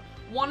of well known.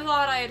 One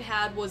thought I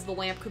had was the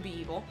lamp could be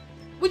evil,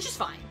 which is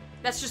fine.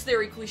 That's just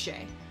very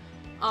cliche.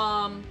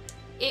 The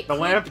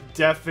lamp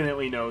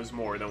definitely knows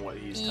more than what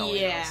he's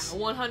telling us. Yeah,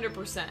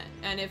 100%.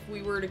 And if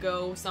we were to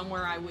go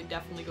somewhere, I would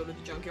definitely go to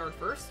the junkyard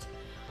first.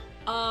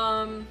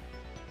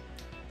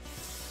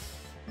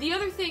 The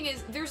other thing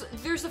is,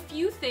 there's a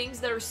few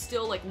things that are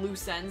still, like,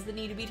 loose ends that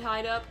need to be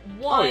tied up.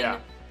 One,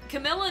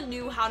 Camilla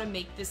knew how to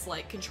make this,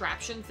 like,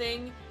 contraption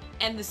thing,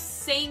 and the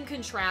same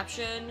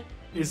contraption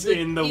is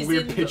in the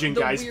weird pigeon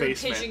guy's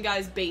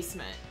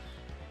basement.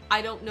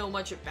 I don't know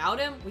much about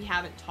him. We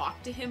haven't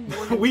talked to him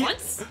more than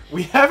once.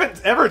 We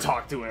haven't ever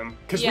talked to him,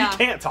 because we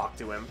can't talk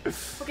to him.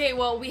 Okay,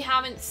 well, we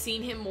haven't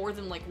seen him more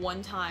than, like,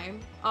 one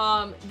time.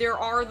 There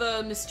are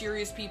the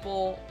mysterious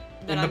people...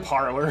 In the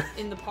parlor.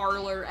 In the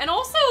parlor. And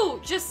also,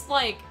 just,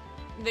 like,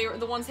 they were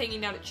the ones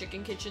hanging out at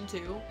Chicken Kitchen,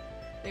 too.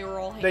 They were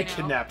all hanging out. They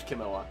kidnapped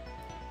Camilla.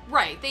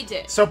 Right, they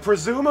did. So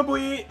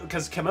presumably,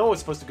 because Camilla was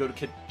supposed to go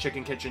to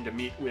Chicken Kitchen to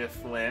meet with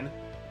Lynn,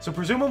 so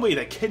presumably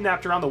they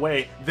kidnapped her on the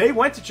way. They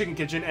went to Chicken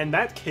Kitchen, and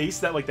that case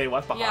that, like, they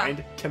left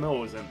behind,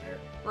 Camilla was in there.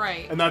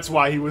 Right. And that's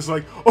why he was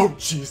like, oh,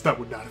 jeez, that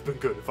would not have been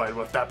good if I had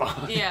left that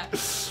behind. Yeah.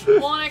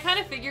 Well, and I kind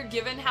of figured,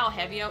 given how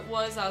heavy it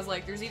was, I was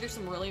like, there's either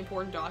some really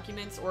important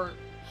documents or...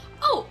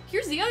 Oh,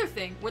 here's the other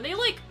thing. Were they,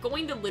 like,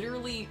 going to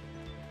literally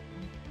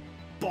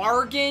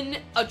bargain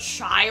a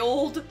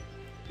child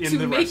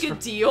to make a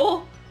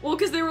deal? Well,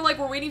 because they were like,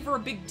 we're waiting for a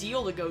big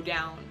deal to go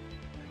down.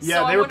 Yeah,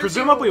 So I they were wonder if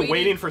presumably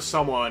waiting for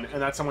someone,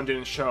 and that someone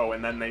didn't show,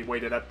 and then they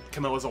waited at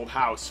Camilla's old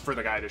house for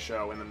the guy to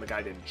show, and then the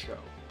guy didn't show.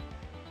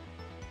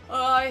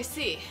 I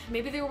see.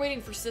 Maybe they were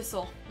waiting for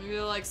Sissel. Maybe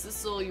they're like,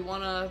 Sissel, you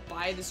wanna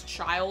buy this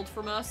child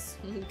from us?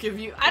 We'll give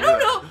you. I don't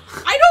know.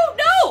 I don't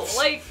know.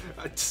 Like,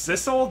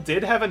 Sissel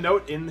did have a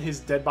note in his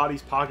dead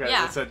body's pocket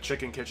Yeah. that said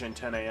Chicken Kitchen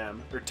 10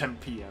 a.m. or 10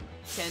 p.m.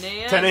 10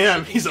 a.m. 10 a.m.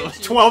 chicken He's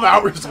kitchen. 12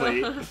 hours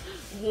late.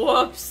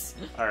 Whoops.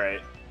 All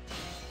right.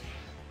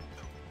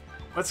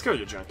 Let's go to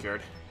your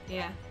junkyard.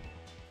 Yeah.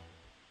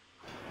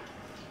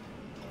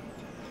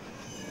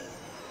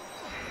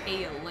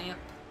 A lamp.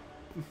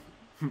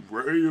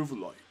 Ray of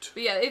light.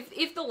 But yeah,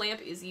 if the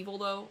lamp is evil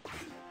though,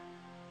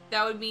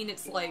 that would mean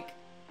it's like,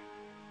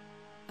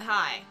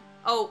 hi.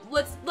 Oh,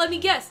 let me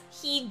guess.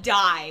 He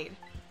died.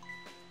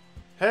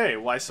 Hey,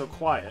 why so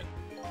quiet?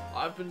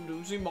 I've been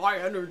losing my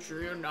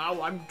energy and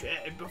now I'm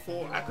dead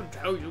before I can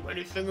tell you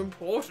anything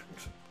important.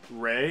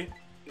 Ray?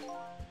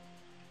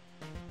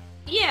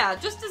 Yeah,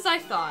 just as I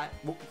thought.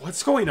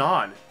 What's going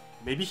on?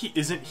 Maybe he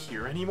isn't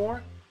here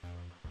anymore?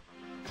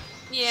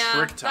 Yeah,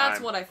 Trick time.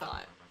 that's what I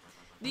thought.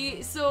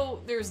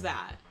 So there's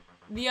that.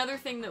 The other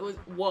thing that was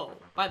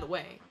by the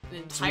way, an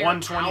It's entire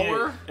 1:28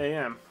 tower.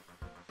 a.m.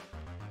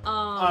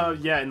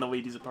 Yeah, in the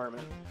ladies'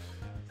 apartment.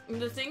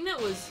 The thing that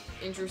was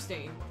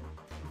interesting.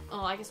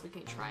 Oh, I guess we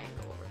can try and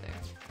go over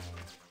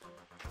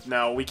there.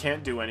 No, we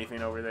can't do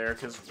anything over there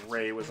because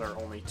Ray was our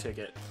only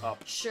ticket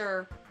up.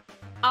 Sure.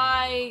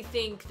 I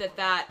think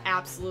that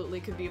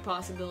absolutely could be a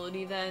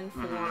possibility then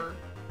for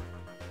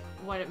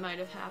what it might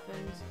have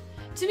happened.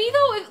 To me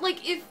though,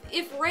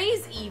 if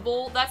Ray's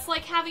evil, that's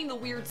like having the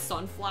weird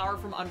sunflower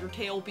from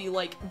Undertale be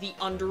like the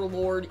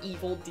Underlord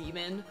evil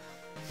demon.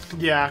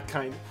 Yeah,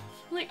 kind of.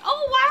 Like,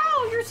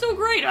 oh wow, you're so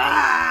great!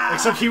 Ah!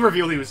 Except he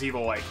revealed he was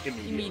evil, like,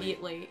 immediately.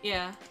 Immediately,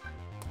 yeah.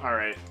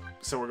 Alright,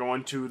 so we're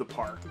going to the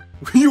park.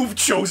 You've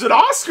chosen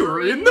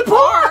Oscar in the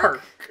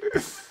park!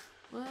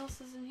 What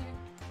else is in here?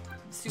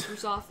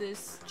 Super's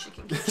office,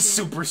 chicken kitchen.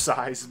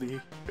 Supersize me.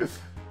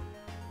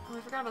 Oh, I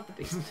forgot about the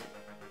basement.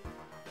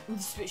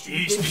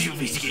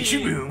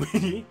 Investigation room.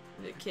 The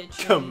kitchen.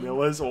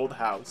 Camilla's old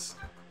house.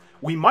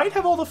 We might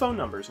have all the phone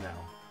numbers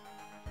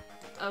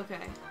now. Okay.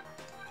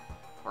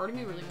 Part of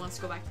me really wants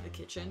to go back to the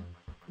kitchen.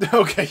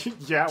 Okay,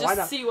 yeah, Just why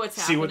not? see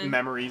what's See what happening.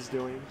 memory's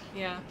doing.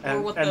 Yeah. And-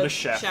 or what and the, the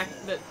chef.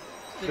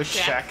 The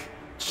check.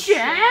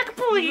 Check,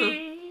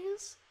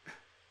 please.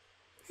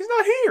 He's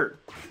not here.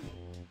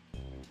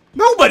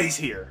 Nobody's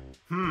here.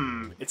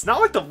 It's not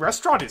like the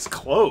restaurant is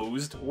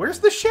closed. Where's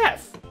the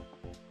chef?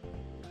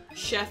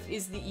 Chef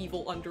is the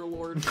evil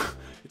underlord.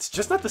 It's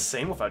just not the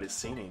same without his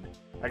singing.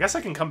 I guess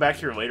I can come back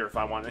here later if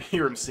I want to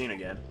hear him sing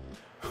again.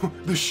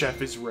 The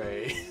chef is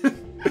Ray.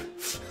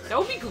 That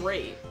would be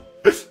great.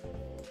 Da,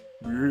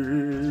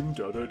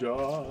 da,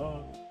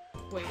 da.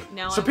 Wait,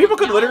 now So I people want-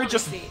 could now I literally wanna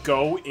just see.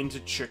 go into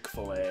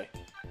Chick-fil-A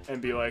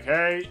and be like,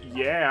 hey,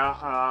 yeah,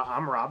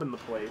 I'm robbing the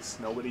place.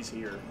 Nobody's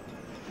here.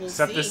 We'll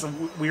Except see. this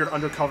weird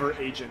undercover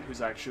agent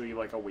who's actually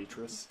like a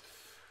waitress.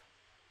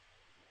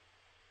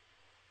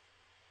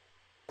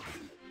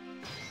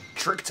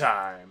 Trick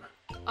time.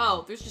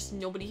 Oh, there's just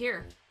nobody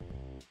here.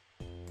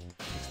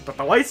 But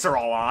the lights are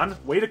all on.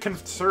 Way to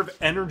conserve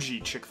energy,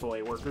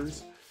 Chick-fil-A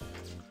workers.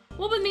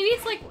 Well, but maybe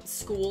it's like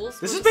schools.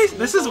 This where is the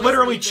this schools is always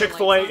literally leave their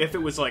Chick-fil-A lights on. if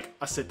it was like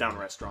a sit-down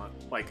restaurant,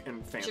 like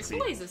and fancy.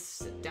 Chick-fil-A's a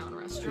sit-down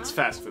restaurant. It's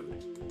fast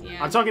food.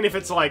 Yeah. I'm talking if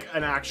it's like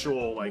an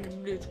actual like.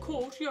 It's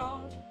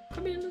courtyard.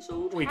 Come in this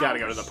old We gotta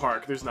go to the house.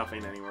 park. There's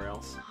nothing anywhere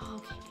else.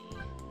 Okay.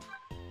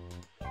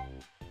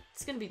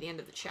 It's gonna be the end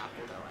of the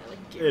chapter, though. I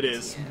like. It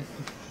is. guarantee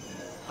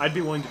I'd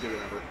be willing to do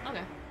whatever. it.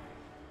 Okay.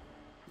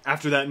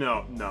 After that,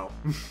 no.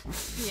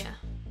 Yeah.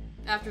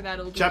 After that,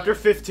 it'll be Chapter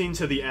like 15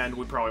 to the end,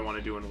 we probably want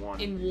to do in one.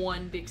 in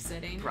one big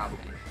sitting. Probably.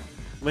 Okay.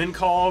 Lynn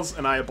calls,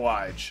 and I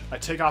oblige. I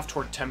take off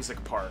toward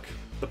Temsic Park,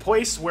 the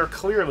place where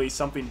clearly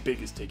something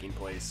big is taking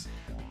place.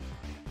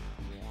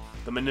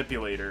 The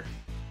manipulator.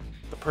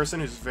 The person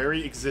whose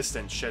very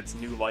existence sheds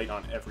new light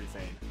on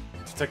everything.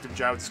 Detective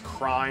Jout's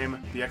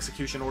crime, the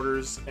execution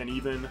orders, and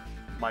even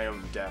my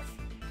own death.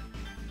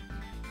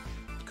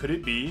 Could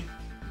it be?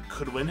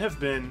 Could Lynn have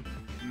been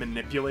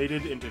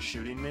manipulated into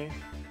shooting me?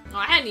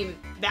 Oh,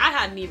 that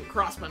hadn't even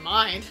crossed my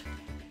mind.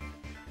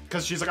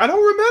 Because she's like, I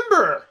don't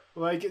remember!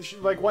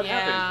 Like what Yeah.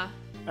 happened?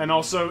 And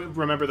also,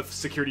 remember the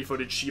security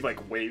footage, she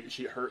like waved,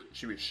 she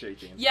was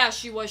shaking. Yeah,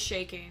 she was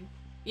shaking.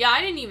 Yeah,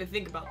 I didn't even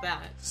think about that.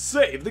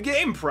 Save the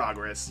game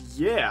progress,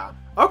 yeah.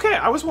 Okay,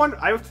 I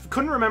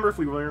couldn't remember if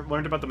we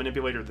learned about the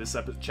manipulator this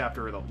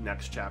chapter or the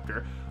next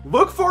chapter.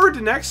 Look forward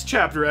to next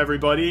chapter,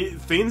 everybody.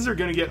 Things are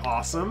gonna get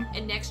awesome.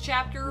 And next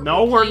chapter,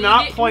 No, we're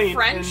not it playing in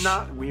French,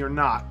 we are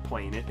not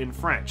playing it in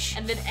French.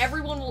 and then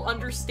everyone will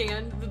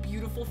understand the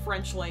beautiful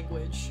French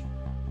language.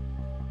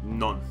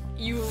 None.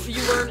 You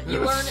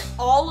learn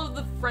all of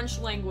the French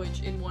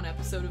language in one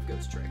episode of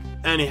Ghost Trick.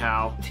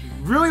 Anyhow,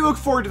 really look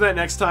forward to that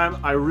next time.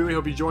 I really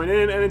hope you join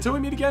in, and until we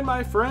meet again,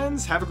 my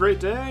friends, have a great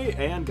day,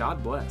 and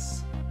God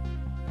bless.